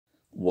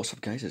What's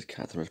up guys, it's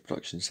Catherine's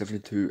Production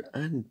 72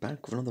 and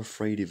back with another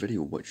Friday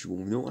video, which you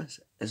will notice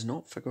is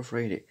not Figure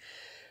Friday.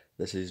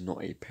 This is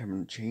not a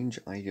permanent change.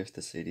 I just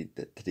decided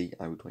that today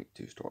I would like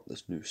to start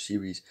this new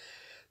series.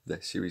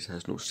 This series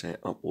has no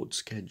set upload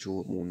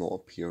schedule. It will not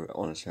appear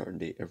on a certain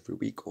day every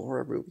week or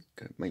every week.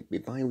 It might be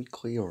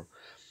bi-weekly or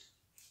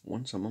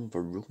once a month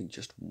or really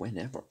just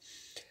whenever.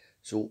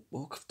 So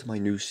welcome to my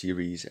new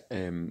series.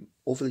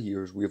 Over the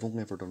years we have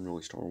only ever done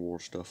really Star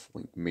Wars stuff,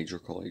 like major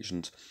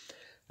collections,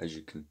 as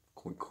you can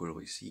quite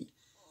clearly see.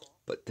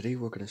 But today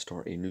we're going to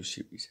start a new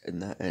series,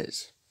 and that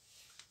is,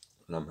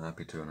 and I'm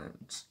happy to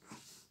announce,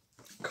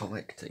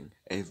 collecting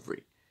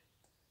every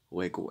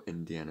Lego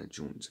Indiana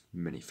Jones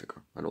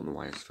minifigure. I don't know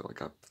why I just feel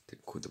like I have to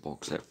include the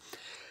box set.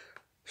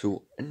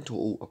 So in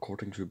total,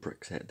 according to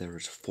Brickset, there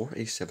is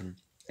 47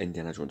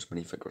 Indiana Jones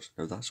minifigures.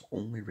 Now that's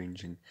only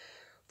ranging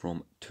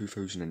from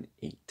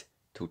 2008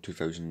 till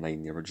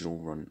 2009, the original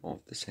run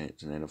of the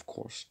sets, and then of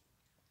course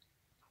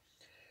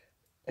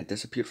it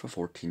disappeared for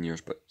 14 years,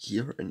 but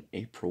here in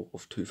April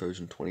of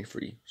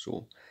 2023,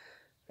 so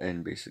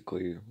in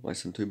basically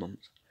less than 2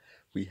 months,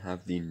 we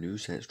have the new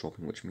sets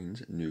dropping, which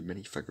means new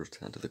minifigures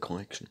to add to the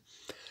collection.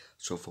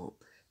 So I thought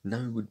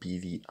now would be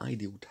the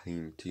ideal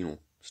time to,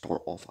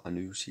 start off a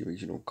new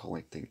series,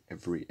 collecting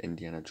every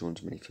Indiana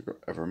Jones minifigure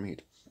ever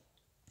made.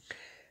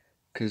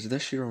 Because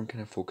this year I'm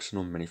kind of focusing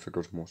on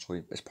minifigures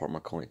mostly as part of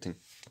my collecting.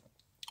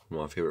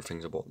 One of my favourite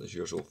things about this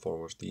year so far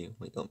was the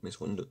light up Mace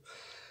Windu.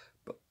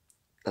 But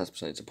that's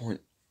besides the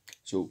point.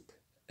 So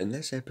in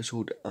this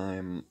episode,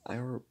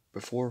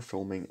 before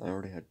filming, I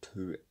already had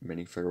 2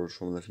 minifigures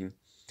from the theme,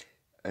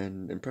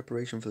 and in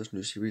preparation for this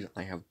new series,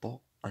 I have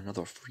bought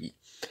another 3.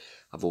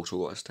 I've also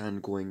got a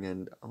stand going,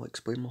 and I'll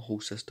explain my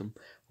whole system.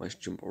 Let's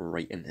jump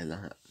right into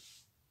that.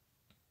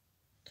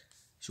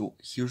 So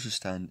here's a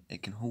stand.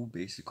 It can hold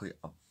basically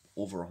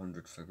over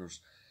 100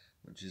 figures,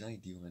 which is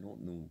ideal. I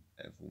don't know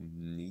if we'll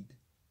need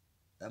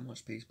that much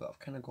space, but I've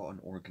kind of got an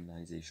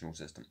organizational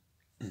system.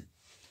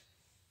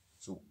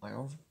 So I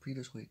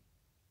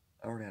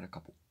already had a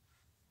couple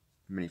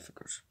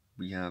minifigures.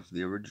 We have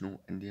the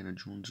original Indiana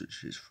Jones,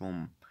 which is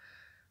from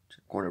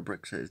Quarter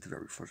Brickset, is the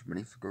very first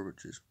minifigure,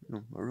 which is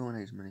a really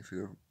nice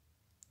minifigure.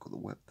 Got the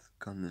whip,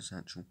 gun, the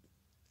satchel.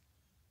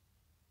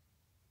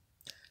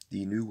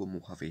 The new one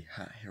will have a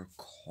hat hair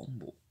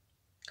combo.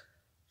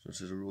 So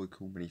this is a really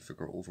cool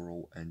minifigure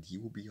overall, and he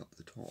will be up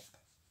the top.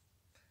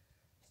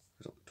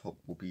 Because up the top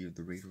will be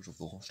the Raiders of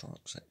the Lost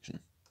Ark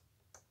section.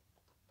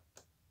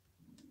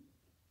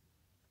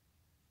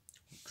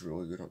 Looks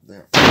really good up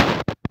there.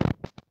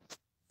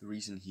 The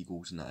reason he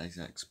goes in that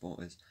exact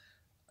spot is,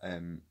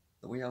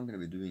 the way I'm going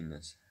to be doing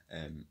this,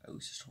 at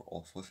least to start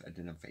off with, and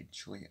then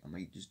eventually I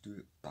might just do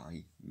it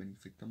by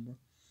minifig number.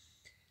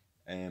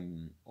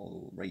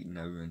 Although right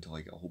now, until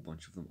I get a whole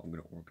bunch of them, I'm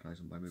going to organise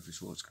them by movie.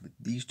 So it's going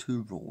to be these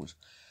 2 rows: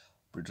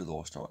 Bridge of the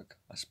Lost Ark,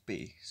 a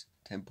space,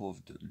 Temple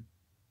of Doom,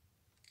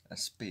 a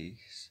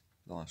space,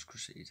 The Last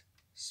Crusade,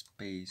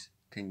 space,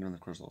 Kingdom of the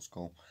Crystal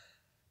Skull,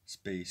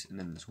 space, and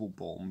then this whole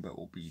bottom bit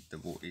will be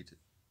devoted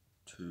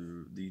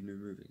to the new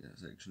movie, that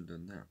section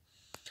down there.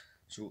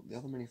 So the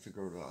other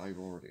minifigure that I've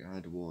already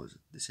had was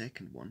the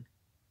second one,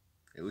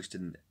 at least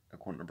in a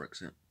Quantum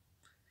Brickset,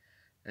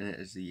 and it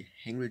is the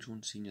Henry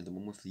Jones Sr., the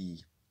one with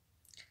the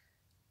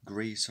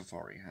grey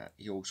safari hat.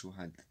 He also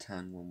had the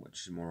tan one,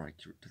 which is more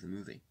accurate to the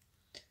movie.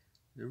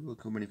 They're really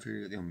cool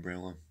minifigure. The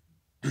umbrella,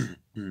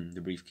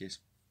 the briefcase,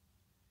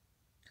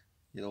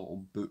 the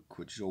little book,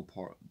 which is all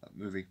part of that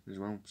movie as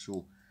well.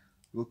 So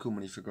real cool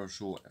minifigure.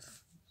 So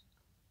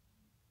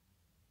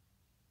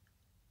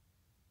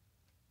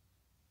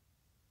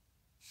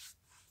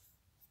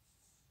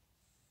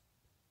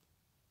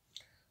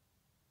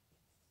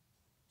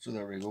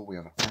there we go, we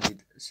have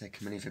added a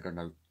second minifigure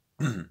now.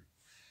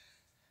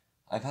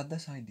 I've had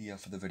this idea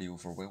for the video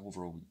for well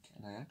over a week,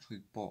 and I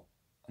actually bought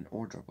an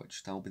order,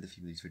 which that'll be the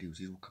theme of these videos.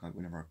 These will come out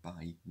whenever I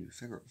buy new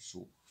figures.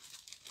 So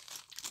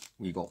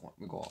we got a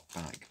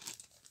bag.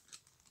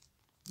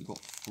 We got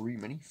 3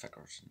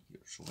 minifigures in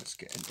here, so let's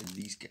get into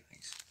these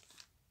guys.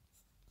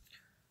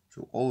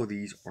 So all of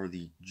these are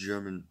the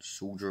German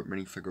soldier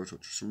minifigures,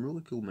 which are some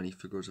really cool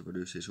minifigures if I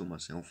do say so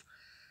myself.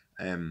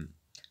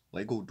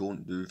 Lego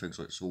don't do things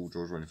like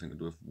soldiers or anything to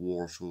do with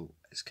war, so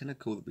it's kind of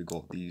cool that we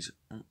got these.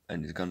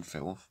 And his gun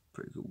fell off,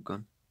 pretty cool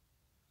gun.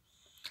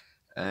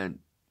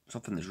 And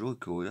something that's really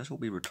cool, this will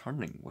be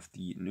returning with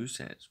the new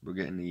sets. We're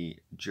getting the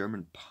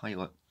German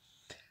pilot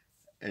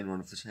in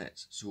one of the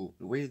sets. So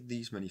the way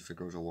these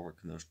minifigures will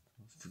work, and there's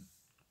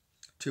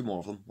 2 more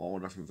of them, all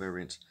different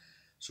variants.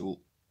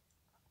 So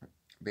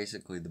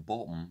basically the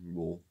bottom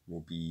row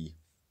will be,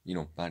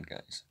 bad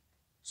guys.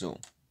 So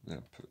I'm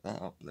going to put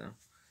that up there.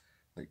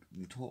 Like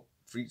the top,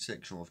 for each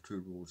section of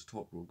 2 rows,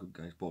 top row good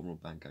guys, bottom row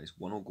bad guys.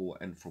 One will go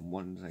in from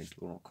one side,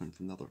 one will come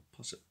from the other.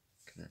 Plus it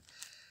kind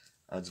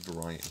of adds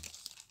variety.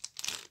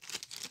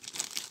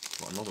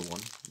 Got another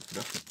one,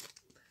 different.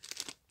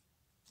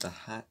 The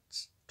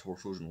hats,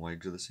 torsos and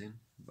legs are the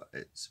same, but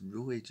it's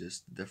really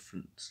just the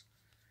difference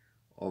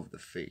of the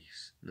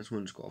face. And this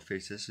one's got a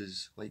face. This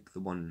is like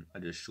the one I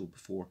just showed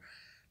before.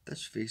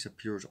 this face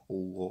appears a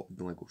lot in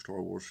the Lego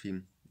Star Wars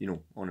theme, you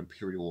know, on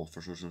Imperial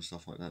officers and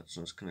stuff like that,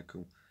 so it's kind of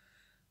cool.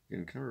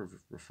 Again, kind of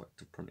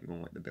reflective printing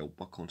on like the belt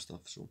buckle and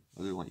stuff, so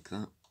I do like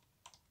that.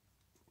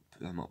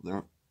 Put them up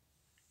there.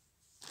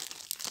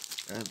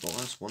 And the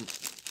last one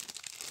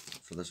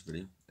for this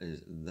video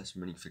is this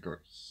minifigure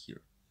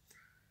here.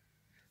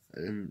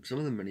 Some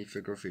of the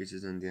minifigure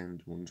faces in the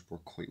end ones were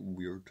quite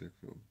weird.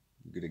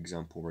 A good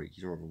example right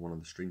here of one of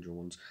the stranger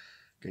ones.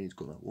 Again, he's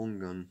got that long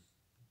gun,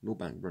 no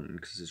background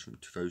because this is from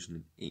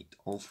 2008.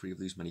 All three of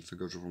these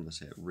minifigures are from the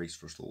set Race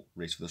for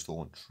the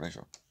Stolen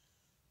Treasure.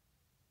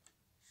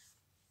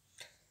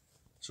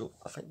 So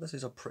I think this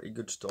is a pretty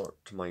good start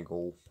to my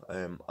goal.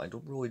 I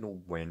don't really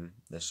know when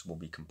this will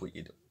be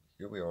completed.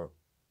 Here we are.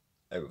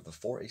 Out of the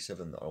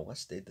 47 that are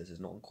listed, this is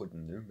not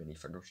including new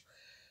minifigures,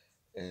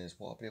 is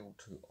what I've been able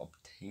to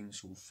obtain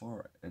so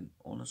far, and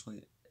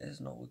honestly,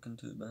 it's not looking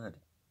too bad.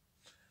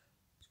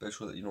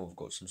 Especially that, you know, I've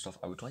got some stuff.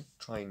 I would like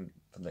to try and,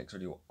 for the next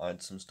video,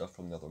 add some stuff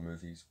from the other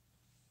movies.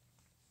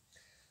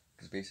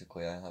 Because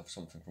basically I have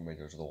something from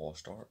Raiders of the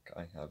Lost Ark,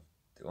 I have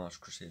The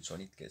Last Crusade, so I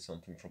need to get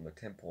something from the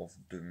Temple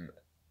of Doom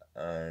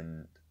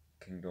and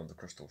Kingdom of the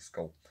Crystal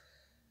Skull.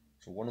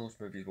 So one of those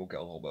movies will get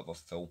a little bit of a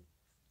fill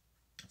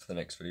for the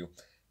next video.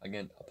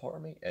 Again, a part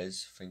of me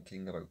is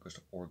thinking about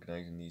just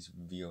organising these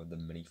via the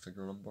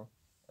minifigure number.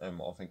 I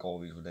think all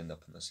of these would end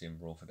up in the same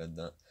row if I did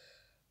that.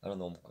 I don't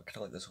know, I kind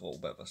of like this little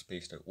bit of a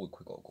spaced out look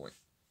we got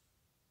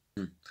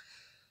going.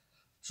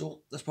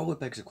 So, this probably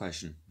begs the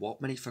question,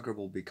 what minifigure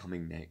will be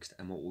coming next,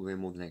 and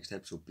when will the next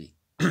episode be?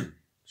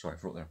 Sorry,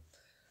 I wrote there.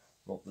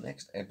 Well, the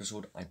next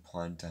episode I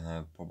plan to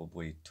have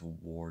probably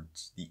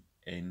towards the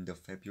end of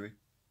February.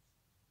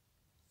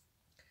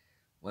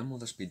 When will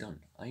this be done?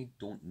 I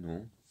don't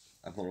know.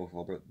 I've not really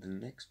thought about it. The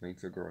next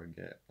minifigure I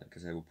get, like I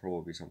said, will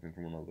probably be something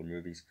from one of the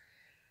movies.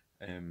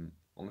 I'm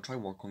going to try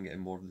and work on getting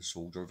more of the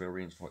soldier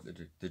variants for like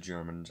the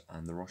Germans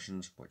and the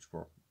Russians, which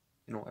were,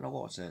 you know, in a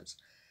lot of sense.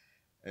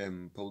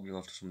 Probably go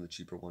after some of the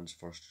cheaper ones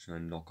first to try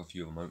and knock a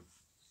few of them out.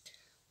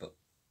 But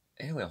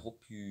anyway, I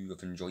hope you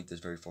have enjoyed this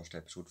very first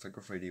episode.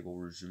 Figure Friday will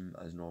resume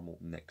as normal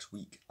next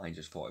week. I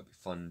just thought it'd be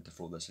fun to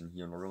throw this in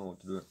here and I really want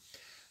to do it.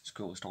 It's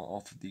cool to start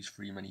off with these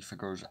 3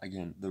 minifigures.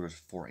 Again, there was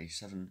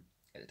 47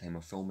 at the time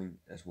of filming.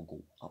 This will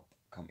go up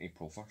come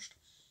April 1st.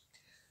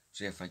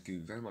 So yeah, thank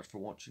you very much for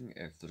watching.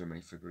 If there's a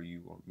minifigure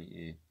you want me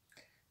to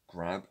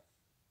grab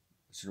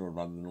sooner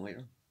rather than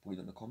later, leave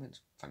it in the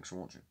comments. Thanks for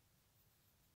watching.